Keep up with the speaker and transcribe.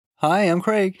Hi, I'm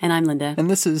Craig. And I'm Linda. And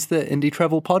this is the Indie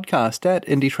Travel Podcast at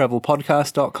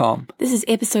indietravelpodcast.com. This is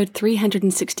episode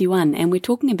 361, and we're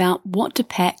talking about what to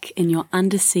pack in your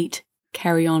underseat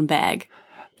carry-on bag.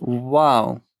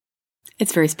 Wow.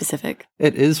 It's very specific.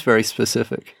 It is very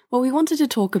specific. Well, we wanted to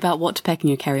talk about what to pack in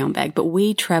your carry-on bag, but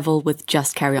we travel with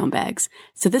just carry-on bags.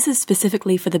 So this is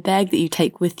specifically for the bag that you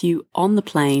take with you on the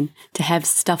plane to have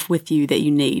stuff with you that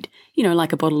you need. You know,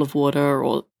 like a bottle of water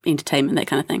or entertainment, that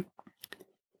kind of thing.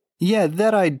 Yeah,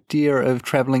 that idea of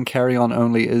traveling carry-on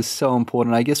only is so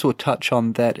important. I guess we'll touch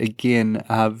on that again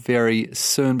very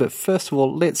soon. But first of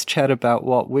all, let's chat about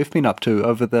what we've been up to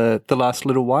over the last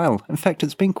little while. In fact,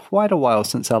 it's been quite a while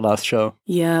since our last show.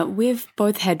 Yeah, we've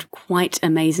both had quite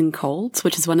amazing colds,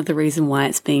 which is one of the reasons why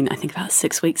it's been, I think, about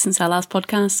 6 weeks since our last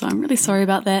podcast. So I'm really sorry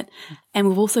about that. And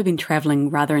we've also been traveling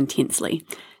rather intensely.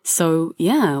 So,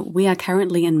 yeah, we are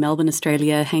currently in Melbourne,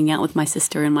 Australia, hanging out with my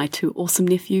sister and my two awesome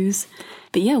nephews.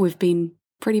 But yeah, we've been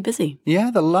pretty busy. Yeah,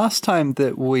 the last time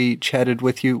that we chatted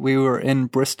with you, we were in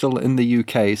Bristol in the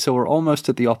UK, so we're almost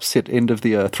at the opposite end of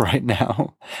the earth right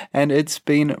now. And it's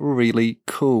been really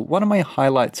cool. One of my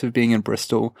highlights of being in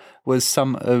Bristol was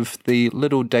some of the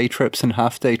little day trips and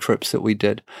half-day trips that we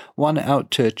did. One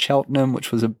out to Cheltenham,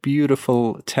 which was a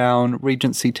beautiful town,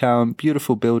 Regency town,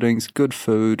 beautiful buildings, good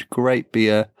food, great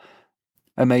beer.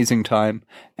 Amazing time.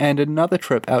 And another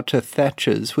trip out to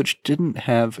Thatcher's, which didn't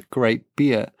have great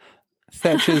beer.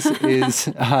 Thatcher's is,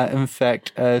 in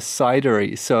fact, a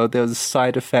cidery. So there was a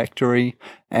cider factory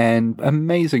and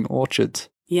amazing orchards.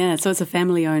 Yeah, so it's a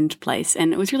family-owned place.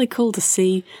 And it was really cool to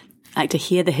see, to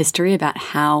hear the history about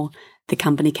how the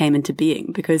company came into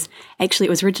being. Because actually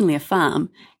it was originally a farm,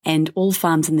 and all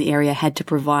farms in the area had to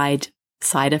provide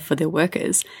cider for their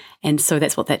workers. And so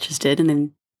that's what Thatcher's did. And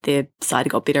then their cider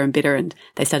got better and better, and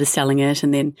they started selling it,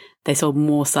 and then they sold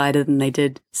more cider than they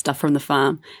did stuff from the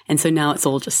farm. And so now it's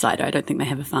all just cider. I don't think they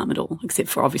have a farm at all, except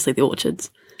for obviously the orchards.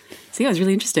 So yeah, it was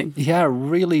really interesting. Yeah, a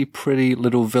really pretty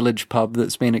little village pub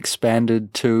that's been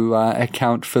expanded to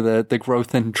account for the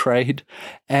growth in trade.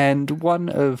 And one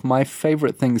of my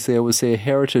favourite things there was their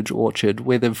heritage orchard,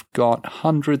 where they've got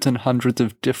hundreds and hundreds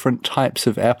of different types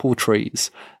of apple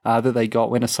trees that they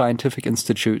got when a scientific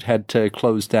institute had to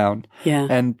close down. Yeah.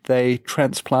 And they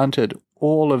transplanted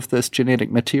all of this genetic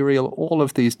material, all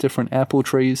of these different apple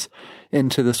trees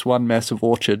into this one massive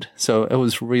orchard. So it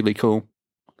was really cool.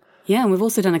 Yeah, and we've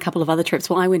also done a couple of other trips.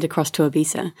 Well, I went across to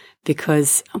Ibiza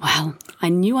because, well, I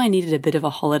knew I needed a bit of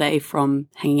a holiday from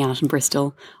hanging out in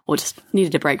Bristol, or just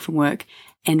needed a break from work.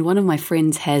 And one of my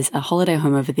friends has a holiday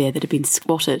home over there that had been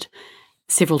squatted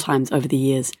several times over the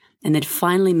years. And they'd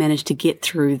finally managed to get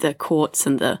through the courts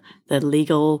and the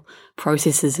legal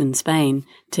processes in Spain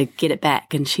to get it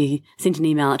back. And she sent an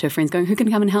email out to her friends going, who can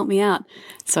come and help me out?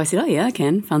 So I said, oh yeah, I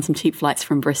can. Found some cheap flights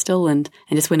from Bristol and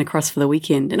just went across for the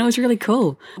weekend. And it was really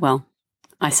cool. Well,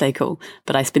 I say cool,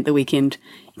 but I spent the weekend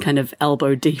kind of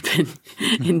elbow deep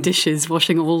in dishes,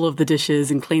 washing all of the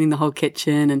dishes and cleaning the whole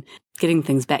kitchen and getting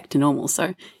things back to normal.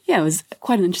 So yeah, it was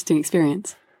quite an interesting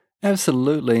experience.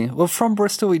 Absolutely. Well, from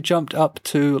Bristol, we jumped up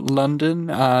to London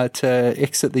to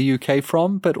exit the UK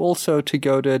from, but also to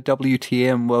go to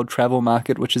WTM, World Travel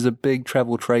Market, which is a big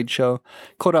travel trade show.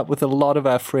 Caught up with a lot of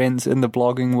our friends in the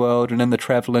blogging world and in the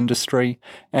travel industry,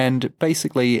 and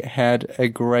basically had a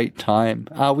great time.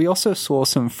 We also saw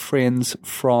some friends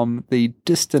from the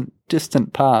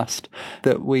distant past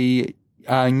that we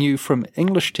knew from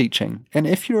English teaching. And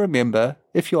if you remember,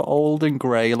 if you're old and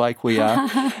grey like we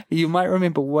are, you might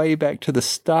remember way back to the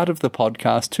start of the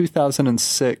podcast.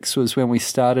 2006 was when we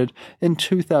started. In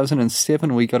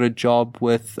 2007, we got a job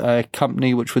with a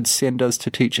company which would send us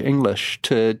to teach English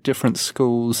to different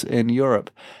schools in Europe.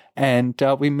 And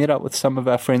we met up with some of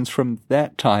our friends from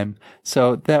that time.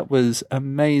 So that was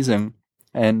amazing.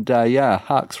 And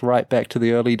harks right back to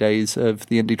the early days of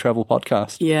the Indie Travel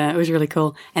Podcast. Yeah, it was really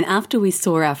cool. And after we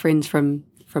saw our friends from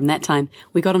that time,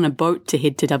 we got on a boat to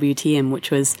head to WTM,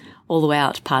 which was all the way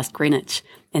out past Greenwich.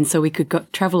 And so we could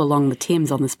travel along the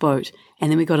Thames on this boat. And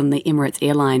then we got on the Emirates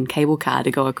airline cable car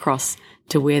to go across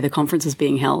to where the conference was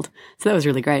being held. So that was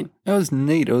really great. It was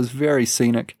neat. It was very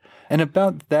scenic. And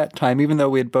about that time, even though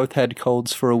we had both had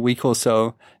colds for a week or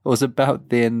so, it was about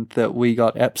then that we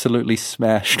got absolutely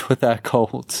smashed with our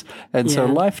colds. And so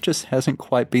life just hasn't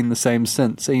quite been the same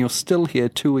since. And you're still here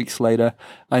 2 weeks later.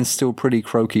 I'm still pretty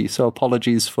croaky. So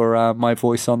apologies for my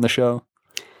voice on the show.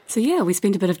 So yeah, we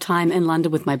spent a bit of time in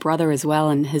London with my brother as well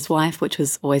and his wife, which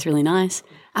was always really nice.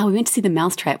 We went to see The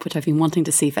Mousetrap, which I've been wanting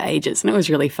to see for ages, and it was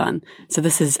really fun. So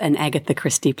this is an Agatha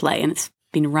Christie play, and it's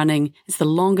been running. It's the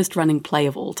longest running play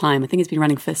of all time. I think it's been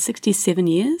running for 67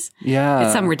 years. Yeah.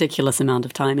 It's some ridiculous amount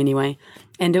of time anyway.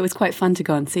 And it was quite fun to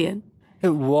go and see it.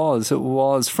 It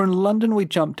was. From London, we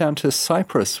jumped down to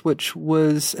Cyprus, which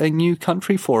was a new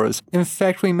country for us. In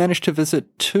fact, we managed to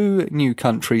visit 2 new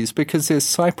countries because there's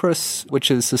Cyprus, which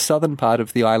is the southern part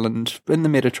of the island in the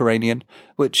Mediterranean,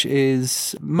 which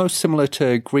is most similar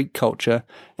to Greek culture.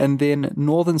 And then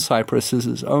northern Cyprus is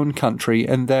its own country,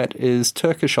 and that is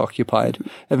Turkish occupied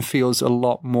and feels a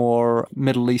lot more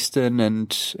Middle Eastern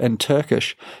and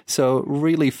Turkish. So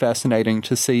really fascinating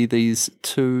to see these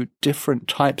 2 different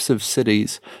types of cities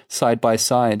side by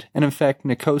side. And in fact,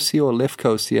 Nicosia or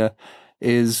Lefkosia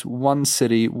is one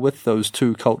city with those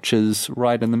 2 cultures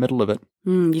right in the middle of it.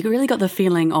 You really got the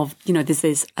feeling of,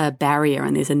 there's a barrier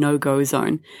and there's a no-go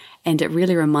zone. And it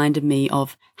really reminded me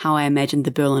of how I imagined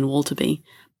the Berlin Wall to be,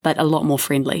 but a lot more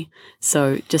friendly.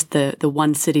 So just the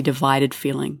one city divided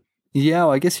feeling. Yeah,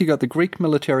 well, I guess you got the Greek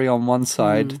military on one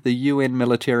side, the UN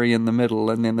military in the middle,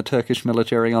 and then the Turkish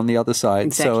military on the other side.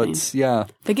 Exactly. So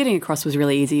But getting across was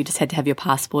really easy. You just had to have your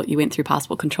passport. You went through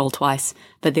passport control twice,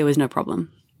 but there was no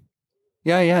problem.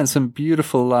 Yeah, and some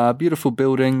beautiful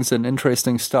buildings and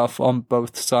interesting stuff on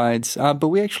both sides. But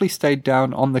we actually stayed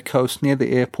down on the coast near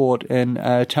the airport in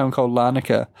a town called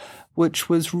Larnaca, which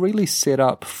was really set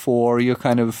up for your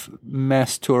kind of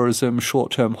mass tourism,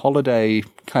 short-term holiday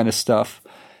kind of stuff.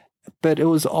 But it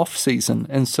was off-season,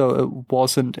 and so it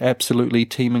wasn't absolutely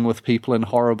teeming with people and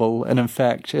horrible. And in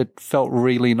fact, it felt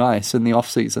really nice in the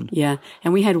off-season. Yeah,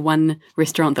 and we had one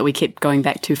restaurant that we kept going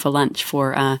back to for lunch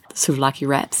for souvlaki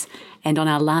wraps. And on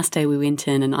our last day, we went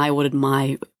in and I ordered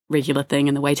my regular thing,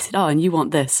 and the waiter said, "Oh, and you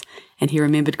want this?" And he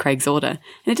remembered Craig's order.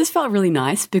 And it just felt really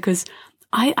nice because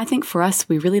I think for us,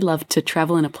 we really love to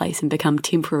travel in a place and become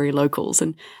temporary locals.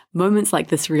 And moments like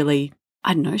this really,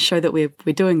 show that we're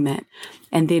doing that.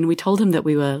 And then we told him that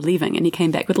we were leaving, and he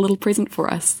came back with a little present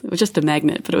for us. It was just a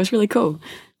magnet, but it was really cool.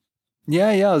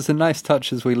 Yeah, it was a nice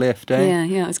touch as we left, eh?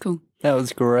 Yeah, it was cool. That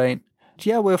was great.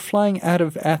 Yeah, we're flying out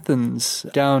of Athens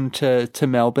down to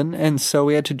Melbourne, and so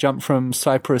we had to jump from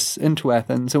Cyprus into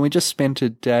Athens, and we just spent a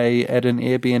day at an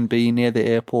Airbnb near the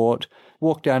airport,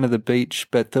 walked down to the beach,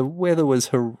 but the weather was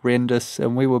horrendous,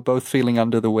 and we were both feeling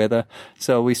under the weather,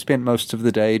 so we spent most of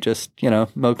the day just,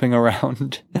 moping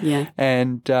around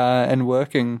and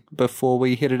working before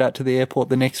we headed out to the airport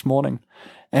the next morning.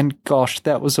 And gosh,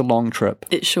 that was a long trip.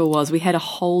 It sure was. We had a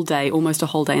whole day, almost a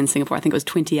whole day in Singapore. I think it was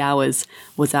 20 hours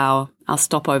was our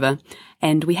stopover.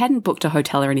 And we hadn't booked a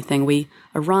hotel or anything. We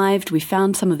arrived, we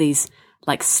found some of these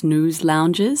like snooze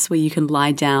lounges where you can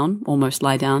almost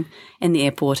lie down in the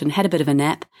airport, and had a bit of a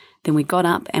nap. Then we got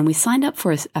up and we signed up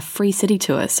for a free city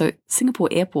tour. So Singapore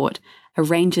Airport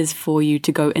arranges for you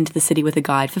to go into the city with a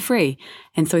guide for free.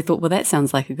 And so we thought, well, that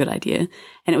sounds like a good idea.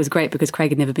 And it was great because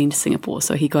Craig had never been to Singapore,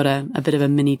 so he got a bit of a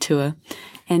mini tour.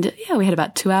 And yeah, we had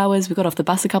about 2 hours. We got off the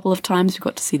bus a couple of times. We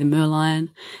got to see the Merlion.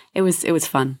 It was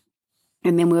fun.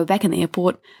 And then we were back in the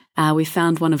airport. We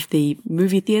found one of the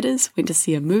movie theaters, went to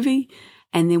see a movie,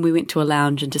 and then we went to a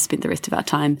lounge and just spent the rest of our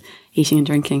time eating and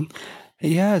drinking.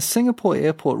 Yeah, Singapore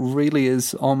Airport really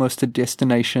is almost a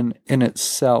destination in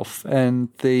itself, and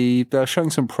they're showing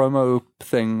some promo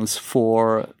things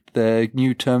for the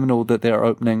new terminal that they're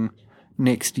opening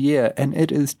next year, and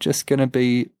it is just going to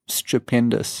be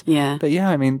stupendous. Yeah. But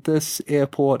yeah, this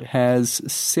airport has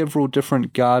several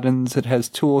different gardens. It has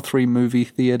 2 or 3 movie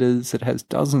theaters. It has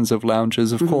dozens of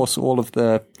lounges. Of course, all of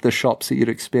the shops that you'd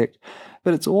expect.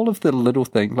 But it's all of the little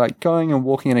things, like going and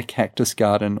walking in a cactus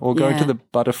garden or going to the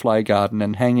butterfly garden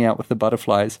and hanging out with the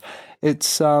butterflies.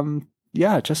 It's,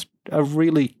 just a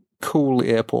really cool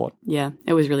airport. Yeah,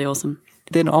 it was really awesome.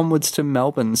 Then onwards to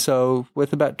Melbourne. So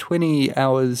with about 20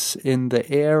 hours in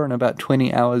the air and about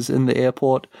 20 hours in the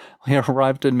airport, we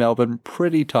arrived in Melbourne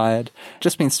pretty tired.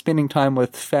 Just been spending time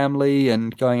with family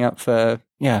and going out for,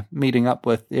 meeting up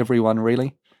with everyone,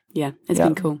 really. Yeah, it's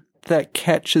been cool. That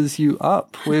catches you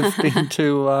up. We've been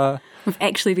to... We've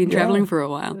actually been traveling for a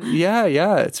while.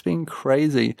 Yeah, it's been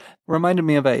crazy. Reminded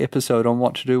me of our episode on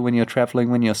what to do when you're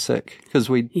traveling when you're sick, because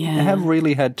we have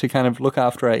really had to kind of look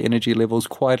after our energy levels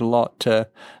quite a lot to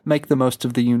make the most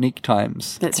of the unique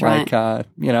times. That's right. Like,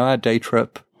 our day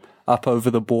trip up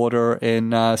over the border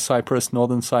in Cyprus,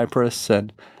 northern Cyprus,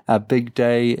 and a big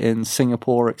day in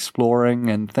Singapore exploring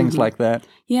and things like that.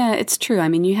 Yeah, it's true.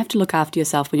 You have to look after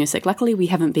yourself when you're sick. Luckily, we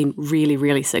haven't been really,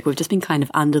 really sick. We've just been kind of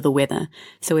under the weather.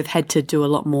 So we've had to do a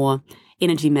lot more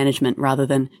energy management rather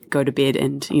than go to bed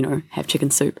and, have chicken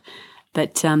soup.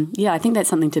 But I think that's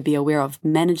something to be aware of,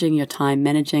 managing your time,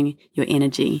 managing your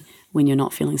energy when you're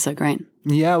not feeling so great.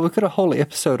 Yeah, we've got a whole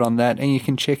episode on that, and you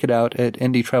can check it out at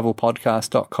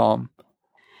indietravelpodcast.com.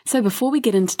 So before we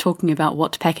get into talking about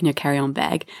what to pack in your carry-on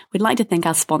bag, we'd like to thank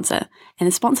our sponsor. And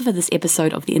the sponsor for this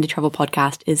episode of the Indie Travel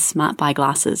Podcast is Smart Buy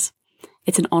Glasses.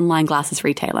 It's an online glasses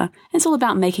retailer. It's all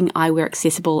about making eyewear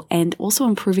accessible and also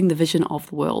improving the vision of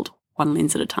the world, one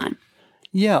lens at a time.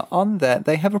 Yeah, on that,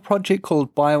 they have a project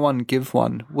called Buy One, Give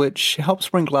One, which helps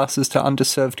bring glasses to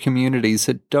underserved communities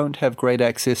that don't have great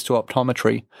access to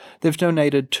optometry. They've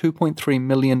donated $2.3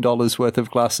 million worth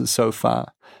of glasses so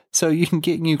far. So you can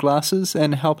get new glasses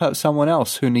and help out someone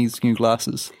else who needs new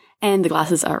glasses. And the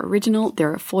glasses are original,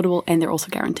 they're affordable, and they're also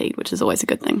guaranteed, which is always a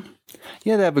good thing.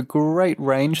 Yeah, they have a great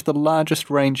range, the largest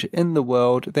range in the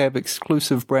world. They have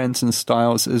exclusive brands and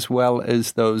styles as well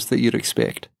as those that you'd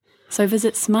expect. So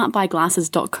visit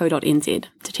smartbuyglasses.co.nz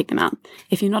to check them out.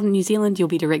 If you're not in New Zealand, you'll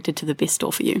be directed to the best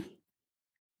store for you.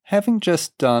 Having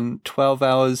just done 12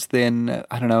 hours, then,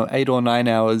 8 or 9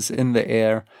 hours in the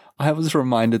air, I was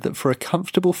reminded that for a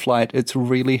comfortable flight, it's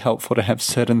really helpful to have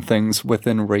certain things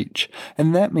within reach.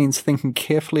 And that means thinking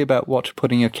carefully about what to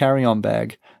put in your carry-on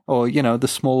bag, or, the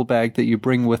small bag that you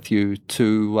bring with you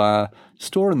to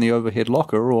store in the overhead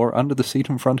locker or under the seat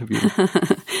in front of you.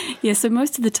 Yeah, so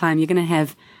most of the time you're going to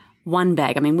have one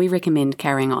bag. I mean, we recommend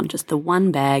carrying on just the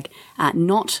one bag,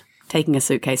 not taking a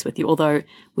suitcase with you, although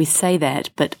we say that,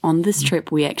 but on this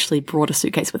trip we actually brought a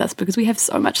suitcase with us because we have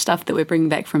so much stuff that we're bringing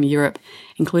back from Europe,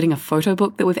 including a photo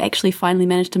book that we've actually finally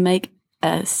managed to make,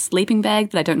 a sleeping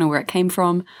bag that I don't know where it came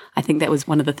from. I think that was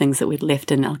one of the things that we'd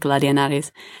left in Alcalá de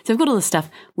Henares. So we've got all this stuff.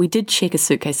 We did check a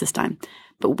suitcase this time,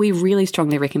 but we really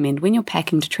strongly recommend when you're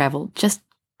packing to travel, just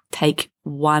take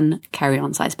one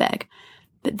carry-on size bag.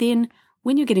 But then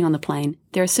when you're getting on the plane,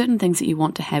 there are certain things that you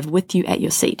want to have with you at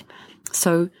your seat.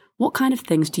 So what kind of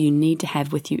things do you need to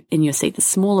have with you in your seat? The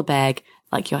smaller bag,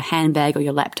 like your handbag or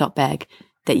your laptop bag,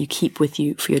 that you keep with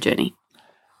you for your journey.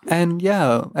 And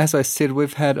yeah, as I said,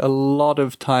 we've had a lot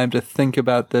of time to think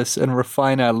about this and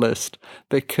refine our list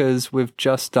because we've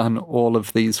just done all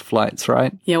of these flights,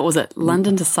 right? Yeah, what was it?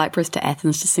 London to Cyprus to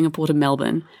Athens to Singapore to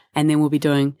Melbourne, and then we'll be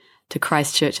doing to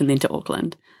Christchurch and then to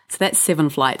Auckland. So that's 7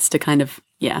 flights to kind of,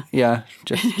 yeah. Yeah,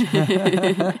 just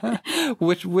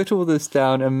whittle this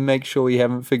down and make sure we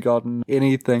haven't forgotten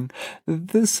anything.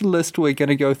 This list we're going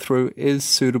to go through is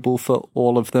suitable for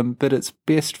all of them, but it's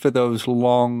best for those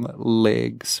long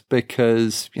legs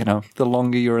because, the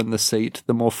longer you're in the seat,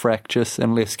 the more fractious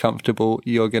and less comfortable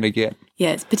you're going to get.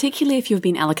 Yeah, it's particularly if you've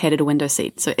been allocated a window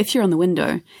seat. So if you're on the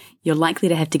window, you're likely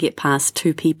to have to get past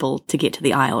 2 people to get to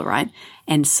the aisle, right?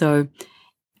 And so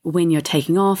when you're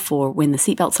taking off or when the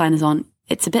seatbelt sign is on,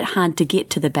 it's a bit hard to get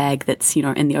to the bag that's,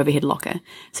 in the overhead locker.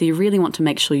 So you really want to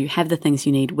make sure you have the things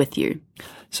you need with you.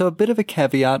 So a bit of a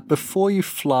caveat, before you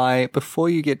fly, before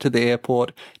you get to the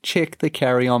airport, check the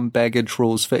carry-on baggage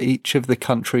rules for each of the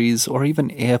countries or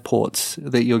even airports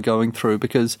that you're going through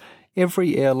because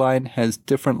every airline has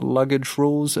different luggage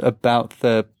rules about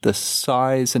the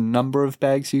size and number of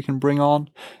bags you can bring on.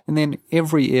 And then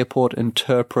every airport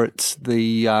interprets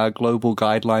the global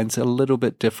guidelines a little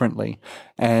bit differently.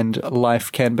 And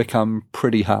life can become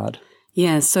pretty hard.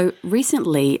 Yeah, so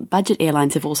recently, budget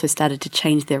airlines have also started to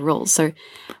change their rules. So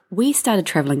we started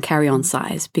traveling carry-on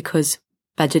size because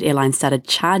budget airlines started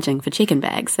charging for check-in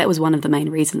bags. That was one of the main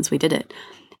reasons we did it.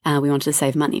 We wanted to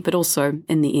save money, but also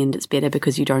in the end, it's better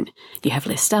because you have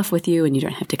less stuff with you and you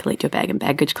don't have to collect your bag and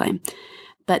baggage claim.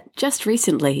 But just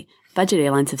recently, budget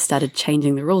airlines have started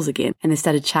changing the rules again and they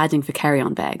started charging for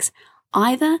carry-on bags.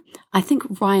 I think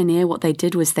Ryanair, what they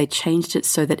did was they changed it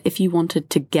so that if you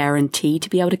wanted to guarantee to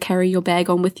be able to carry your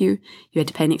bag on with you, you had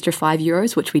to pay an extra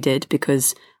 €5, which we did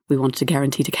because we wanted to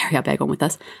guarantee to carry our bag on with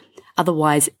us.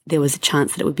 Otherwise, there was a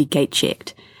chance that it would be gate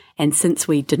checked. And since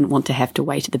we didn't want to have to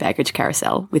wait at the baggage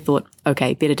carousel, we thought,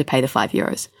 okay, better to pay the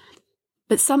 €5.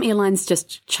 But some airlines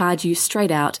just charge you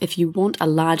straight out. If you want a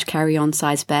large carry-on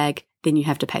size bag, then you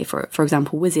have to pay for it. For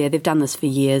example, Wizz Air, they've done this for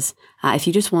years. If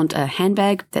you just want a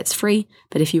handbag, that's free.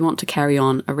 But if you want to carry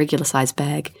on a regular size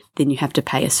bag, then you have to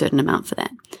pay a certain amount for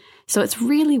that. So it's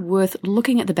really worth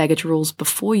looking at the baggage rules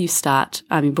before you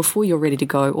before you're ready to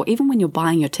go, or even when you're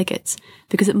buying your tickets,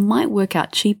 because it might work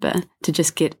out cheaper to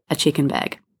just get a check-in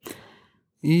bag.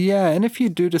 Yeah, and if you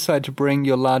do decide to bring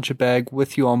your larger bag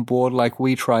with you on board like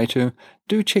we try to,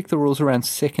 do check the rules around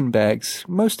second bags.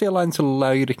 Most airlines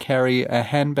allow you to carry a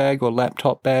handbag or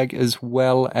laptop bag as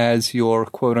well as your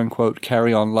quote-unquote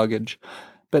carry-on luggage,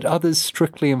 but others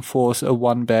strictly enforce a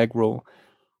one-bag rule.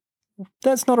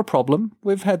 That's not a problem.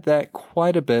 We've had that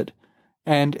quite a bit.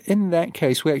 And in that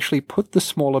case, we actually put the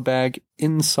smaller bag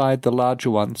inside the larger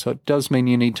one. So it does mean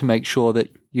you need to make sure that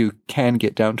you can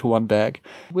get down to one bag.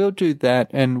 We'll do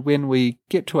that. And when we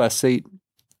get to our seat,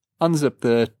 unzip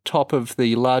the top of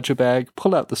the larger bag,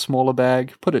 pull out the smaller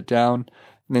bag, put it down,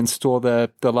 and then store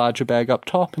the larger bag up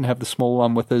top and have the small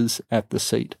one with us at the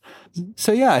seat.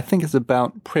 So yeah, I think it's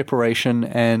about preparation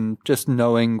and just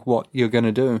knowing what you're going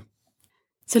to do.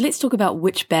 So let's talk about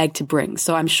which bag to bring.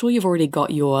 So I'm sure you've already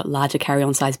got your larger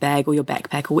carry-on size bag or your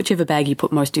backpack or whichever bag you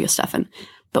put most of your stuff in.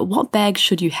 But what bag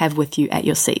should you have with you at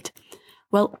your seat?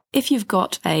 Well, if you've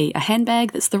got a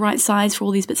handbag that's the right size for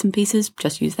all these bits and pieces,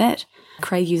 just use that.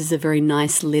 Craig uses a very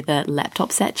nice leather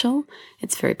laptop satchel.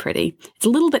 It's very pretty. It's a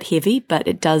little bit heavy, but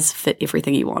it does fit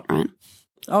everything you want, right?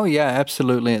 Oh, yeah,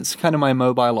 absolutely. It's kind of my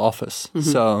mobile office. Mm-hmm.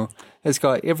 So it's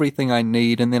got everything I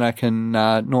need, and then I can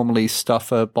normally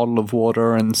stuff a bottle of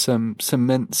water and some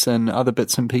mints and other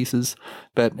bits and pieces.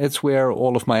 But it's where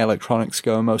all of my electronics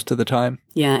go most of the time.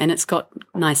 Yeah, and it's got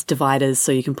nice dividers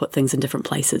so you can put things in different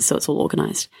places, so it's all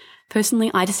organized. Personally,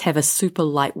 I just have a super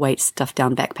lightweight stuffed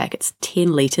down backpack. It's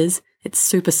 10 liters. It's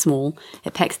super small.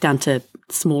 It packs down to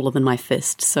smaller than my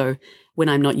fist. So when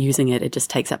I'm not using it, it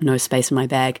just takes up no space in my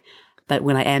bag. But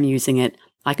when I am using it,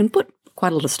 I can put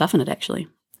quite a lot of stuff in it, actually.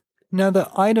 Now, the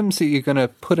items that you're going to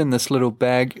put in this little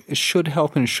bag should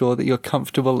help ensure that you're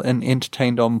comfortable and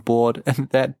entertained on board, and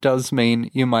that does mean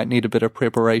you might need a bit of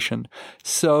preparation.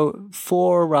 So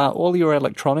for all your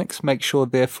electronics, make sure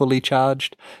they're fully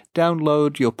charged.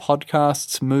 Download your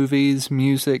podcasts, movies,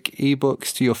 music,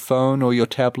 ebooks to your phone or your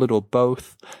tablet or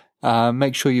both.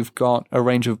 Make sure you've got a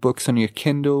range of books on your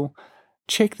Kindle.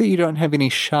 Check that you don't have any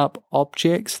sharp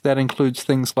objects. That includes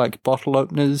things like bottle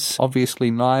openers, obviously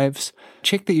knives.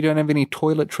 Check that you don't have any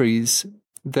toiletries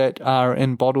that are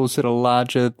in bottles that are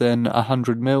larger than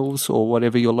 100 mils or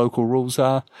whatever your local rules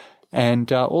are.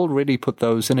 And already put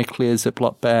those in a clear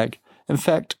Ziploc bag. In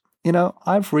fact,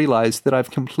 I've realized that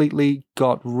I've completely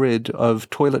got rid of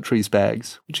toiletries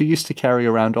bags, which I used to carry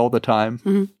around all the time.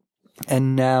 Mm-hmm.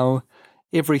 And now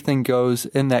everything goes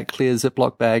in that clear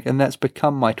Ziploc bag, and that's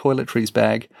become my toiletries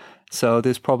bag. So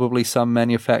there's probably some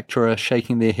manufacturer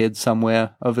shaking their head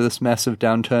somewhere over this massive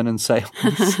downturn in sales.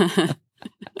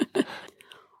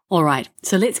 All right,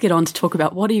 so let's get on to talk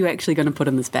about what are you actually going to put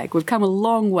in this bag. We've come a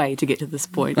long way to get to this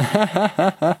point.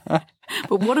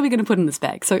 But what are we going to put in this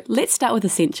bag? So let's start with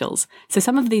essentials. So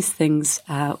some of these things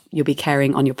you'll be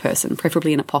carrying on your person,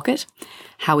 preferably in a pocket.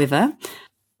 However,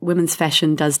 women's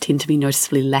fashion does tend to be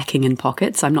noticeably lacking in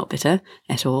pockets. I'm not bitter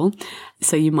at all.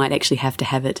 So you might actually have to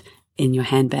have it in your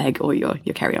handbag or your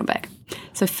carry-on bag.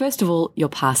 So first of all, your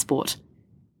passport.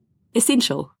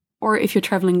 Essential. Or if you're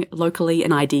traveling locally,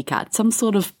 an ID card, some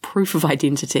sort of proof of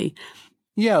identity.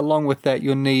 Yeah, along with that,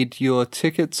 you'll need your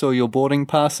tickets or your boarding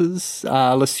passes.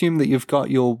 I'll assume that you've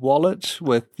got your wallet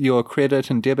with your credit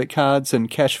and debit cards and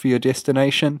cash for your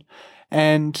destination.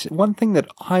 And one thing that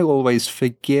I always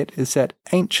forget is that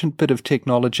ancient bit of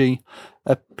technology,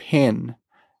 a pen.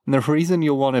 And the reason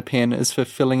you'll want a pen is for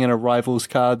filling in arrivals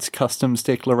cards, customs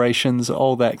declarations,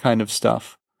 all that kind of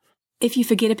stuff. If you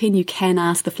forget a pen, you can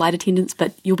ask the flight attendants,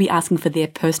 but you'll be asking for their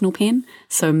personal pen,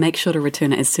 so make sure to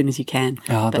return it as soon as you can.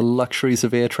 The luxuries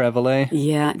of air travel, eh?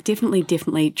 Yeah,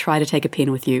 definitely try to take a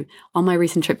pen with you. On my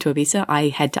recent trip to Ibiza, I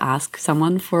had to ask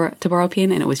someone to borrow a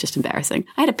pen, and it was just embarrassing.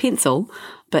 I had a pencil,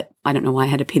 but I don't know why I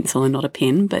had a pencil and not a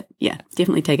pen, but yeah,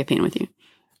 definitely take a pen with you.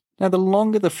 Now, the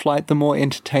longer the flight, the more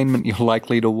entertainment you're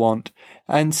likely to want.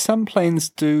 And some planes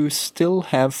do still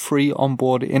have free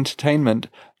onboard entertainment,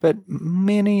 but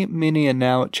many are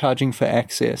now charging for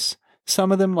access.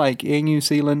 Some of them, like Air New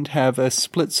Zealand, have a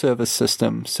split service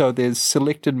system, so there's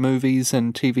selected movies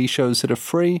and TV shows that are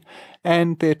free,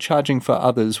 and they're charging for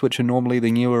others, which are normally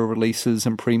the newer releases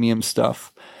and premium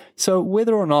stuff. So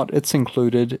whether or not it's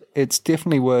included, it's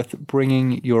definitely worth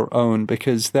bringing your own,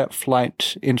 because that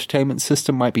flight entertainment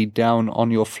system might be down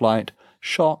on your flight.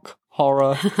 Shock,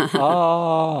 horror,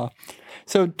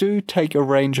 So do take a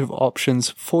range of options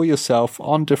for yourself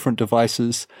on different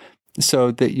devices so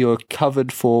that you're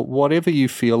covered for whatever you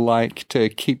feel like to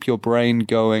keep your brain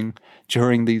going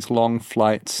during these long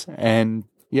flights. And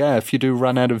yeah, if you do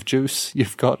run out of juice,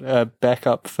 you've got a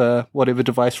backup for whatever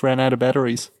device ran out of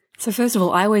batteries. So first of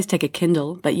all, I always take a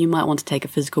Kindle, but you might want to take a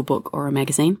physical book or a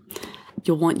magazine.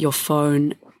 You'll want your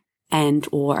phone and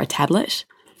or a tablet.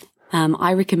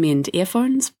 I recommend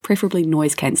earphones, preferably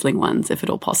noise-cancelling ones, if at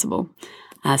all possible,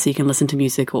 so you can listen to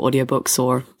music or audiobooks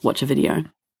or watch a video.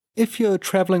 If you're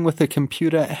traveling with a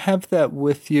computer, have that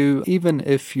with you, even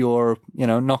if you're,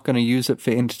 not going to use it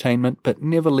for entertainment, but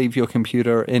never leave your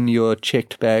computer in your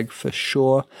checked bag for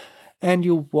sure. And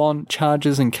you'll want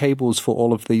chargers and cables for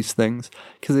all of these things,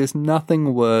 because there's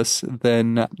nothing worse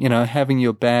than, having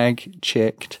your bag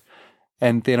checked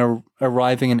and then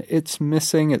arriving and it's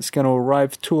missing. It's going to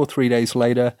arrive 2 or 3 days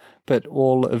later, but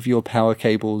all of your power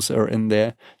cables are in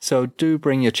there. So do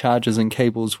bring your chargers and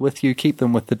cables with you, keep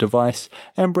them with the device,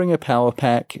 and bring a power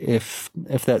pack if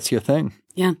that's your thing.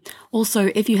 Yeah. Also,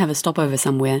 if you have a stopover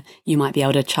somewhere, you might be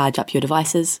able to charge up your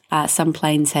devices. Some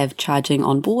planes have charging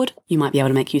on board. You might be able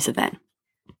to make use of that.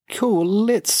 Cool.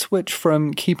 Let's switch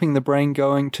from keeping the brain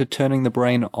going to turning the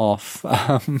brain off.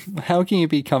 How can you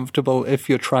be comfortable if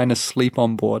you're trying to sleep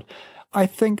on board? I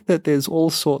think that there's all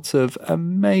sorts of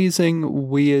amazing,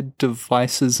 weird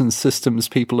devices and systems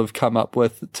people have come up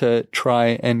with to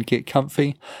try and get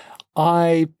comfy.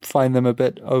 I find them a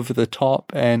bit over the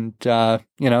top and,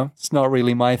 it's not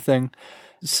really my thing.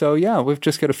 So yeah, we've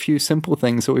just got a few simple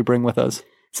things that we bring with us.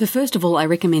 So first of all, I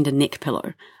recommend a neck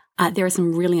pillow. There are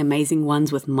some really amazing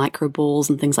ones with micro balls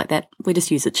and things like that. We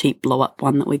just use a cheap blow-up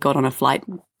one that we got on a flight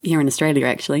here in Australia,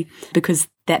 actually, because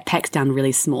that packs down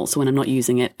really small. So when I'm not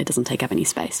using it, it doesn't take up any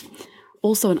space.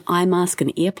 Also an eye mask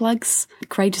and earplugs.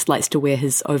 Craig just likes to wear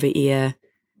his over-ear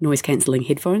noise-cancelling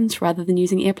headphones rather than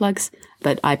using earplugs,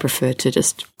 but I prefer to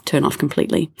just turn off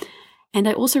completely. And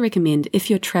I also recommend, if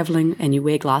you're traveling and you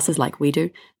wear glasses like we do,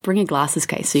 bring a glasses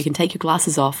case so you can take your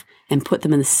glasses off and put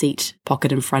them in the seat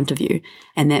pocket in front of you,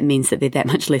 and that means that they're that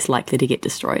much less likely to get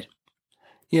destroyed.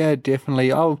 Yeah,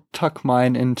 definitely. I'll tuck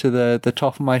mine into the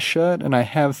top of my shirt, and I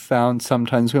have found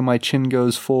sometimes when my chin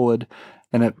goes forward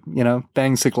and it,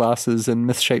 bangs the glasses and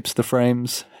misshapes the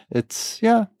frames, it's,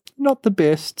 not the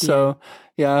best. So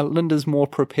Linda's more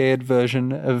prepared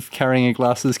version of carrying a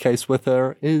glasses case with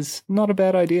her is not a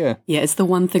bad idea. Yeah, it's the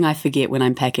one thing I forget when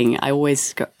I'm packing. I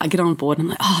get on board and I'm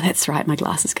like, oh, that's right, my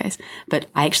glasses case. But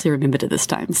I actually remembered it this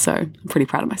time, so I'm pretty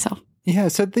proud of myself. Yeah,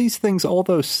 so these things,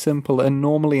 although simple and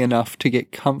normally enough to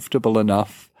get comfortable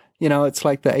enough, it's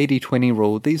like the 80-20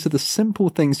 rule. These are the simple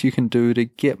things you can do to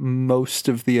get most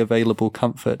of the available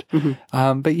comfort.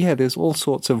 Mm-hmm. But yeah, there's all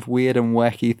sorts of weird and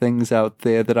wacky things out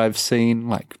there that I've seen,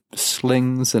 like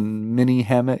slings and mini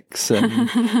hammocks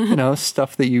and,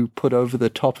 stuff that you put over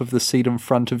the top of the seat in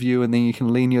front of you and then you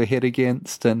can lean your head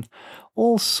against, and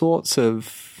all sorts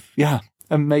of,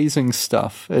 amazing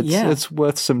stuff. It's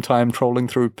worth some time trolling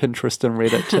through Pinterest and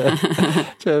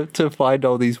Reddit to find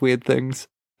all these weird things.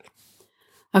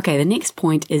 Okay, the next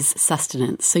point is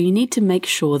sustenance. So you need to make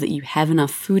sure that you have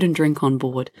enough food and drink on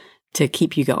board to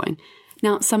keep you going.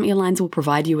 Now, some airlines will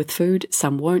provide you with food,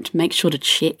 some won't. Make sure to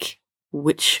check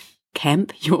which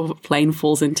camp your plane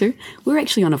falls into. We were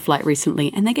actually on a flight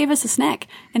recently and they gave us a snack,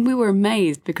 and we were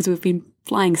amazed because we've been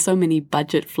flying so many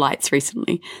budget flights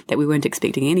recently that we weren't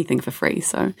expecting anything for free.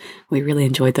 So we really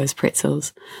enjoyed those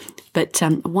pretzels. But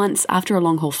once, after a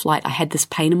long-haul flight, I had this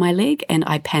pain in my leg and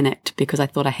I panicked because I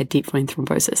thought I had deep vein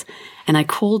thrombosis. And I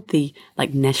called the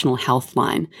National Health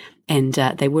line, and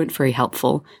they weren't very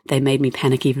helpful. They made me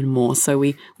panic even more. So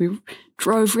we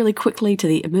drove really quickly to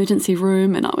the emergency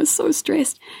room, and I was so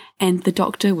stressed. And the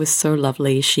doctor was so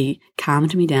lovely. She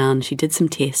calmed me down. She did some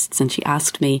tests and she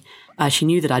asked me, she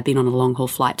knew that I'd been on a long-haul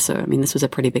flight. So, this was a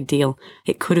pretty big deal.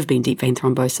 It could have been deep vein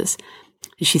thrombosis.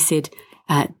 She said,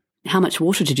 how much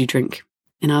water did you drink?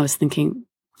 And I was thinking,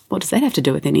 what does that have to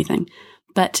do with anything?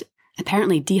 But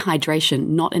apparently dehydration,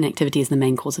 not inactivity, is the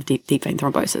main cause of deep vein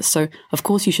thrombosis. So of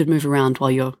course you should move around while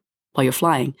you're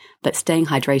flying, but staying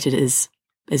hydrated is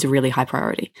a really high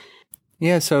priority.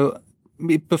 Yeah, so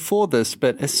before this,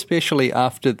 but especially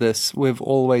after this, we've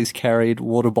always carried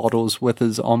water bottles with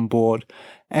us on board.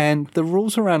 And the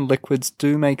rules around liquids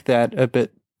do make that a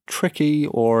bit tricky,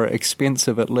 or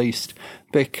expensive at least,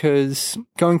 because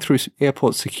going through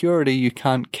airport security, you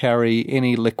can't carry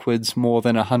any liquids more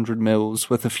than 100 mils,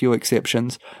 with a few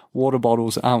exceptions. Water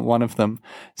bottles aren't one of them.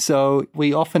 So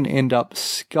we often end up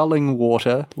sculling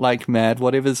water like mad,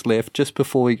 whatever's left, just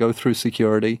before we go through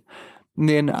security. And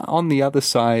then on the other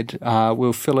side,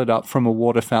 we'll fill it up from a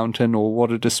water fountain or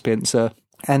water dispenser.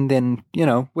 And then,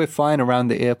 we're fine around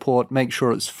the airport, make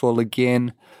sure it's full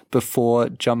again before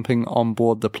jumping on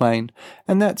board the plane.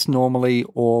 And that's normally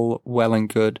all well and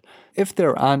good. If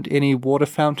there aren't any water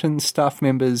fountains, staff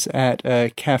members at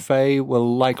a cafe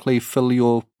will likely fill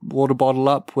your water bottle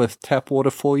up with tap water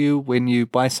for you when you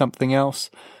buy something else.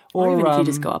 Or even if you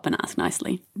just go up and ask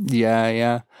nicely.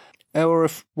 Yeah. Or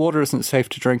if water isn't safe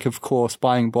to drink, of course,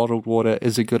 buying bottled water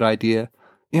is a good idea.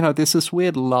 There's this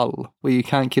weird lull where you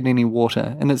can't get any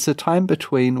water, and it's a time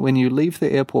between when you leave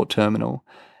the airport terminal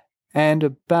and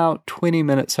about 20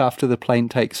 minutes after the plane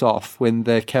takes off, when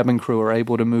the cabin crew are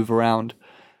able to move around.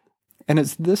 And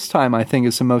it's this time, I think,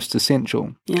 is the most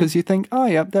essential, because you think, oh,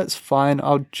 yeah, that's fine.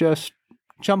 I'll just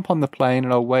jump on the plane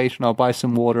and I'll wait and I'll buy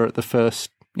some water at the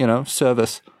first,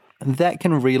 service. That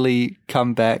can really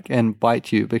come back and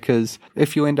bite you, because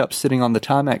if you end up sitting on the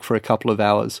tarmac for a couple of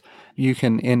hours, you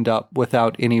can end up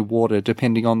without any water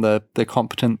depending on the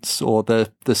competence or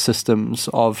the systems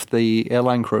of the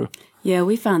airline crew. Yeah,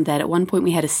 we found that at one point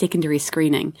we had a secondary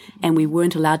screening and we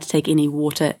weren't allowed to take any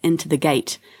water into the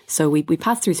gate. So we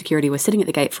passed through security, we're sitting at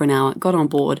the gate for an hour, got on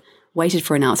board, waited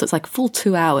for an hour. So it's like full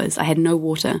 2 hours. I had no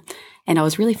water. And I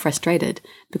was really frustrated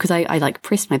because I like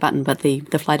pressed my button, but the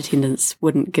flight attendants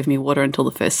wouldn't give me water until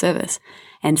the first service.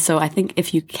 And so I think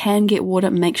if you can get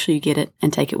water, make sure you get it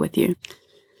and take it with you.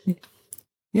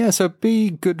 Yeah, so be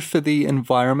good for the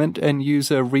environment and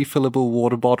use a refillable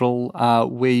water bottle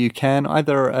where you can,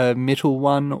 either a metal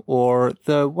one or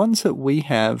the ones that we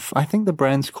have. I think the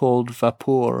brand's called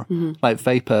Vapor, like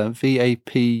vapor,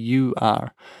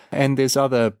 Vapur. And there's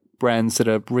other brands that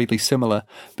are really similar,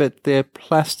 but they're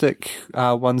plastic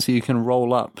ones that you can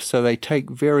roll up, so they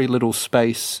take very little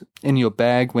space in your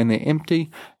bag when they're empty,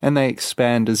 and they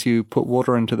expand as you put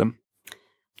water into them.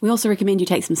 We also recommend you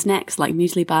take some snacks like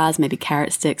muesli bars, maybe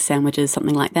carrot sticks, sandwiches,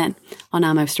 something like that. On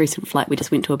our most recent flight, we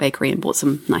just went to a bakery and bought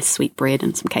some nice sweet bread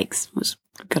and some cakes. It was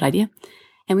a good idea.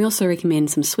 And we also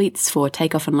recommend some sweets for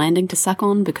takeoff and landing to suck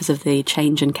on because of the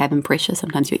change in cabin pressure.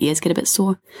 Sometimes your ears get a bit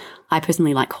sore. I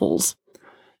personally like Halls.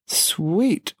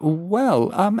 Sweet. Well,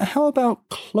 how about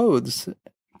clothes?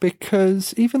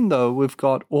 Because even though we've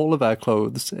got all of our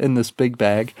clothes in this big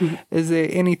bag, is there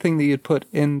anything that you'd put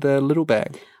in the little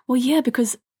bag? Well, yeah,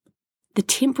 because the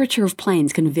temperature of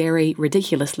planes can vary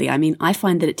ridiculously. I mean, I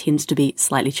find that it tends to be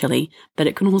slightly chilly, but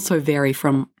it can also vary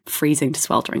from freezing to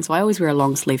sweltering. So I always wear a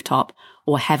long sleeve top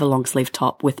or have a long sleeve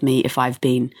top with me if I've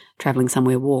been traveling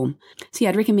somewhere warm. So yeah,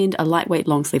 I'd recommend a lightweight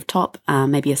long sleeve top,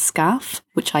 maybe a scarf,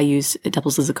 which I use. It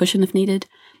doubles as a cushion if needed.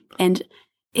 And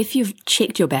if you've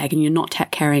checked your bag and you're not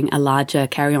carrying a larger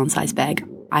carry-on size bag,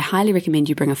 I highly recommend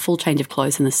you bring a full change of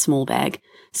clothes in this small bag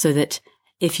so that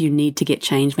if you need to get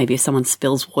changed, maybe if someone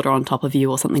spills water on top of you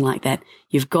or something like that,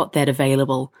 you've got that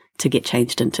available to get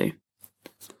changed into.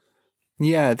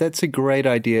 Yeah, that's a great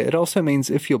idea. It also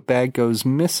means if your bag goes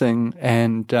missing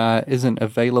and isn't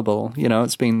available,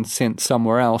 it's been sent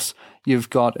somewhere else,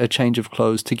 you've got a change of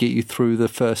clothes to get you through the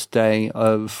first day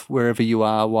of wherever you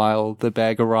are while the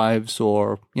bag arrives,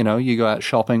 or, you go out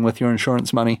shopping with your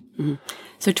insurance money. Mm-hmm.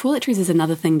 So toiletries is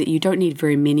another thing that you don't need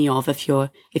very many of if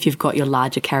you've got your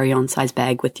larger carry-on size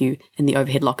bag with you in the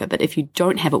overhead locker. But if you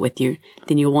don't have it with you,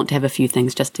 then you'll want to have a few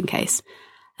things just in case.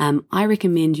 I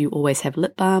recommend you always have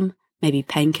lip balm, maybe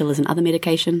painkillers and other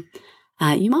medication.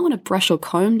 You might want to brush or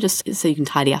comb just so you can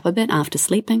tidy up a bit after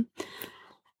sleeping.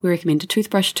 We recommend a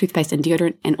toothbrush, toothpaste and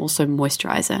deodorant, and also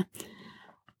moisturizer.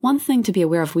 One thing to be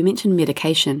aware of, we mentioned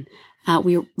medication.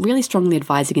 We really strongly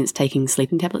advise against taking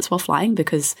sleeping tablets while flying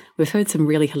because we've heard some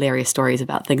really hilarious stories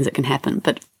about things that can happen.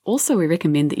 But also we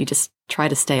recommend that you just try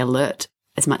to stay alert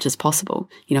as much as possible.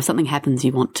 If something happens,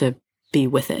 you want to be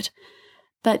with it.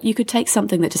 But you could take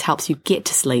something that just helps you get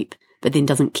to sleep, but then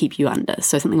doesn't keep you under.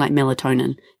 So something like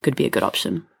melatonin could be a good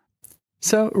option.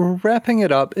 So wrapping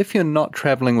it up, if you're not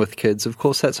traveling with kids, of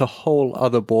course, that's a whole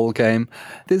other ball game.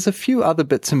 There's a few other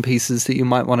bits and pieces that you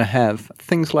might want to have.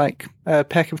 Things like a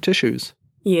pack of tissues.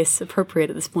 Yes,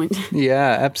 appropriate at this point.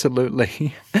 Yeah,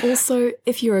 absolutely. Also,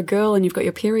 if you're a girl and you've got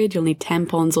your period, you'll need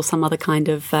tampons or some other kind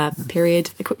of period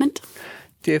equipment.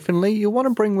 Definitely. You want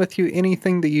to bring with you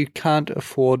anything that you can't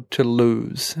afford to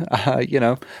lose.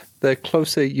 The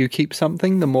closer you keep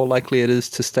something, the more likely it is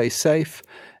to stay safe.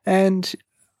 And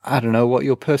I don't know what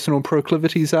your personal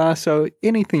proclivities are, so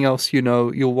anything else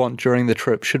you'll want during the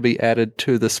trip should be added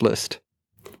to this list.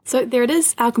 So there it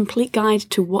is, our complete guide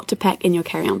to what to pack in your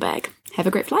carry-on bag. Have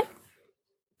a great flight. I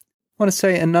want to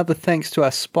say another thanks to our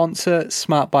sponsor,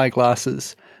 Smart Buy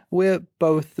Glasses. We're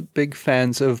both big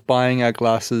fans of buying our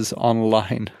glasses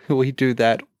online. We do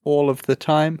that all of the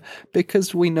time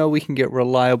because we know we can get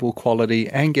reliable quality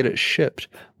and get it shipped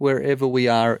wherever we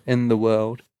are in the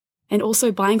world. And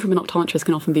also buying from an optometrist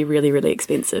can often be really, really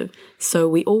expensive. So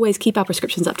we always keep our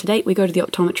prescriptions up to date. We go to the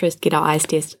optometrist, get our eyes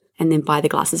tested, and then buy the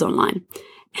glasses online.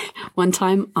 One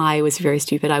time I was very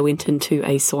stupid. I went into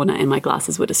a sauna and my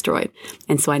glasses were destroyed.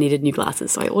 And so I needed new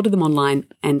glasses. So I ordered them online.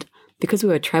 And because we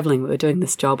were traveling, we were doing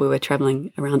this job, we were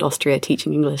traveling around Austria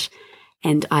teaching English.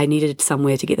 And I needed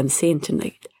somewhere to get them sent.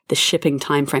 And the shipping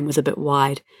time frame was a bit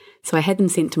wide. So I had them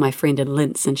sent to my friend in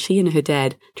Linz, and she and her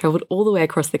dad travelled all the way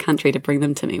across the country to bring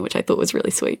them to me, which I thought was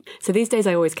really sweet. So these days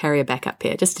I always carry a backup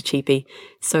pair, just a cheapie.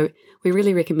 So we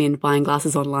really recommend buying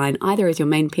glasses online, either as your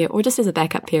main pair or just as a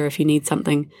backup pair if you need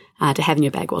something to have in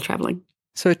your bag while travelling.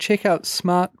 So check out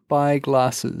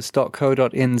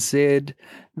smartbuyglasses.co.nz.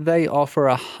 They offer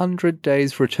a 100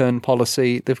 days return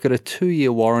policy. They've got a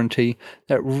 2-year warranty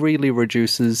that really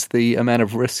reduces the amount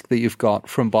of risk that you've got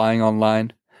from buying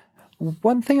online.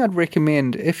 one thing I'd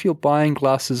recommend if you're buying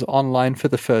glasses online for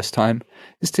the first time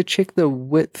is to check the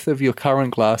width of your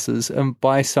current glasses and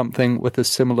buy something with a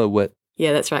similar width.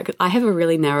 Yeah, that's right. 'Cause I have a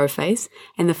really narrow face,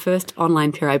 and the first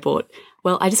online pair I bought,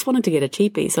 well, I just wanted to get a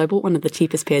cheapie, so I bought one of the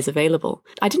cheapest pairs available.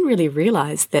 I didn't really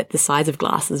realize that the size of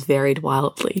glasses varied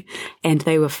wildly, and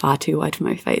they were far too wide for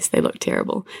my face. They looked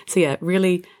terrible. So yeah,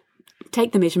 really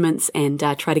take the measurements and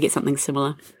try to get something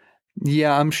similar.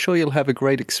 Yeah, I'm sure you'll have a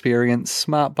great experience.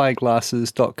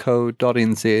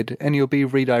 smartbuyglasses.co.nz, and you'll be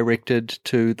redirected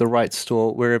to the right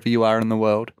store wherever you are in the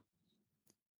world.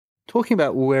 Talking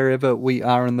about wherever we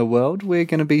are in the world, we're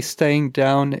going to be staying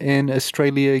down in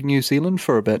Australia, New Zealand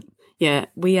for a bit. Yeah,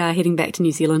 we are heading back to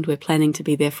New Zealand. We're planning to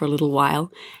be there for a little while.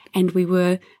 And we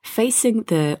were facing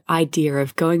the idea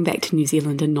of going back to New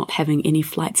Zealand and not having any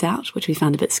flights out, which we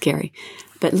found a bit scary.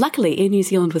 But luckily, Air New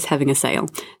Zealand was having a sale.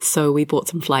 So we bought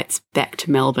some flights back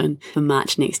to Melbourne for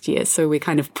March next year. So we're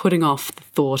kind of putting off the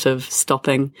thought of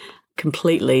stopping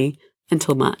completely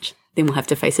until March. Then we'll have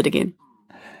to face it again.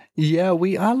 Yeah,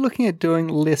 we are looking at doing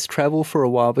less travel for a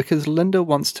while because Linda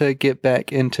wants to get back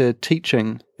into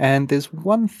teaching. And there's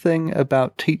one thing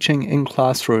about teaching in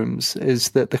classrooms is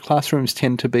that the classrooms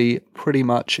tend to be pretty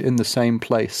much in the same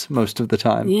place most of the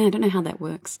time. Yeah, I don't know how that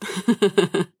works.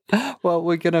 Well,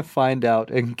 we're going to find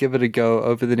out and give it a go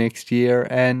over the next year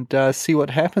and see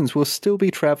what happens. We'll still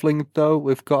be traveling, though.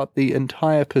 We've got the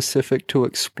entire Pacific to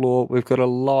explore. We've got a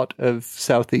lot of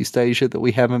Southeast Asia that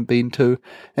we haven't been to.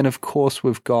 And, of course,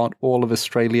 we've got all of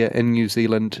Australia and New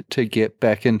Zealand to get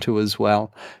back into as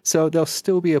well. So there'll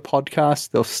still be a podcast.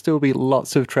 There'll still be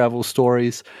lots of travel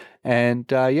stories. And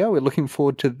yeah, we're looking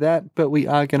forward to that, but we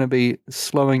are going to be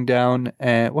slowing down,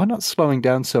 well, not slowing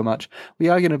down so much. We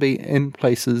are going to be in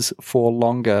places for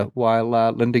longer while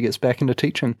Linda gets back into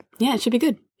teaching. Yeah, it should be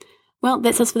good. Well,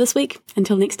 that's us for this week.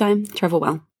 Until next time, travel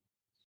well.